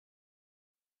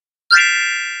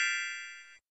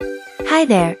Hi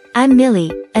there, I'm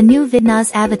Millie, a new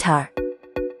Vidnoz avatar.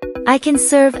 I can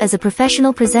serve as a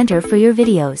professional presenter for your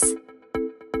videos.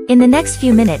 In the next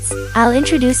few minutes, I'll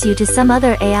introduce you to some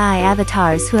other AI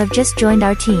avatars who have just joined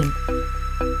our team.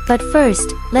 But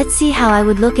first, let's see how I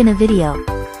would look in a video.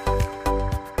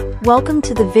 Welcome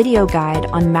to the video guide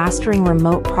on mastering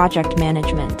remote project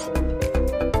management.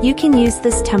 You can use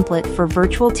this template for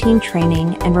virtual team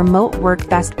training and remote work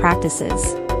best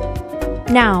practices.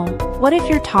 Now, what if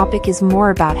your topic is more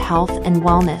about health and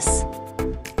wellness?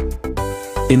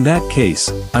 In that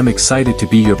case, I'm excited to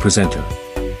be your presenter.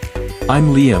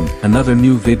 I'm Liam, another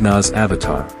new Vidnoz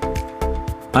avatar.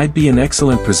 I'd be an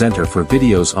excellent presenter for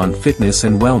videos on fitness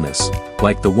and wellness,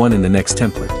 like the one in the next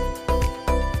template.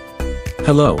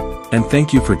 Hello, and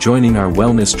thank you for joining our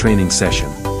wellness training session.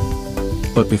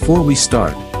 But before we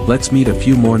start, let's meet a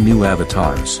few more new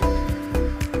avatars.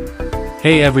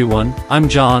 Hey everyone, I'm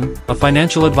John, a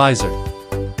financial advisor.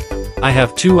 I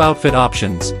have two outfit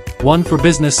options, one for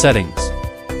business settings,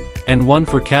 and one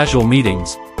for casual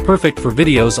meetings, perfect for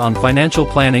videos on financial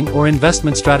planning or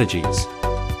investment strategies.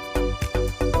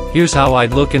 Here's how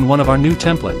I'd look in one of our new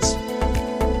templates.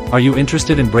 Are you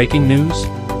interested in breaking news?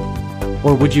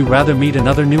 Or would you rather meet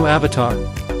another new avatar?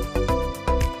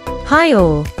 Hi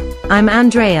all, I'm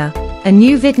Andrea, a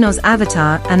new Vidnoz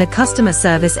avatar and a customer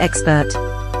service expert.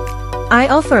 I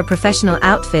offer a professional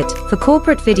outfit for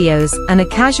corporate videos and a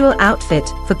casual outfit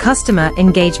for customer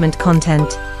engagement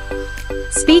content.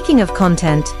 Speaking of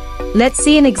content, let's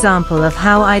see an example of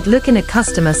how I'd look in a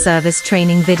customer service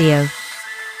training video.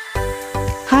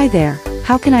 Hi there,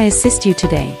 how can I assist you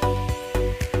today?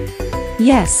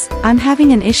 Yes, I'm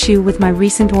having an issue with my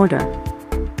recent order.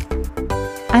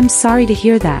 I'm sorry to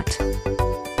hear that.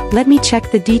 Let me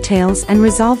check the details and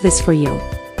resolve this for you.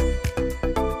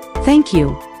 Thank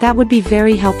you, that would be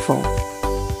very helpful.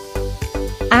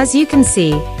 As you can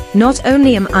see, not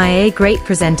only am I a great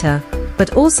presenter,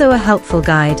 but also a helpful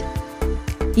guide.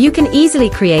 You can easily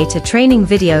create a training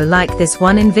video like this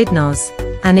one in Vidnoz,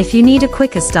 and if you need a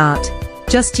quicker start,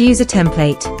 just use a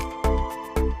template.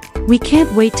 We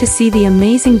can't wait to see the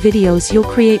amazing videos you'll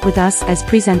create with us as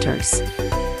presenters.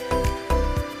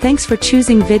 Thanks for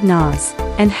choosing Vidnoz,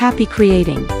 and happy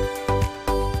creating!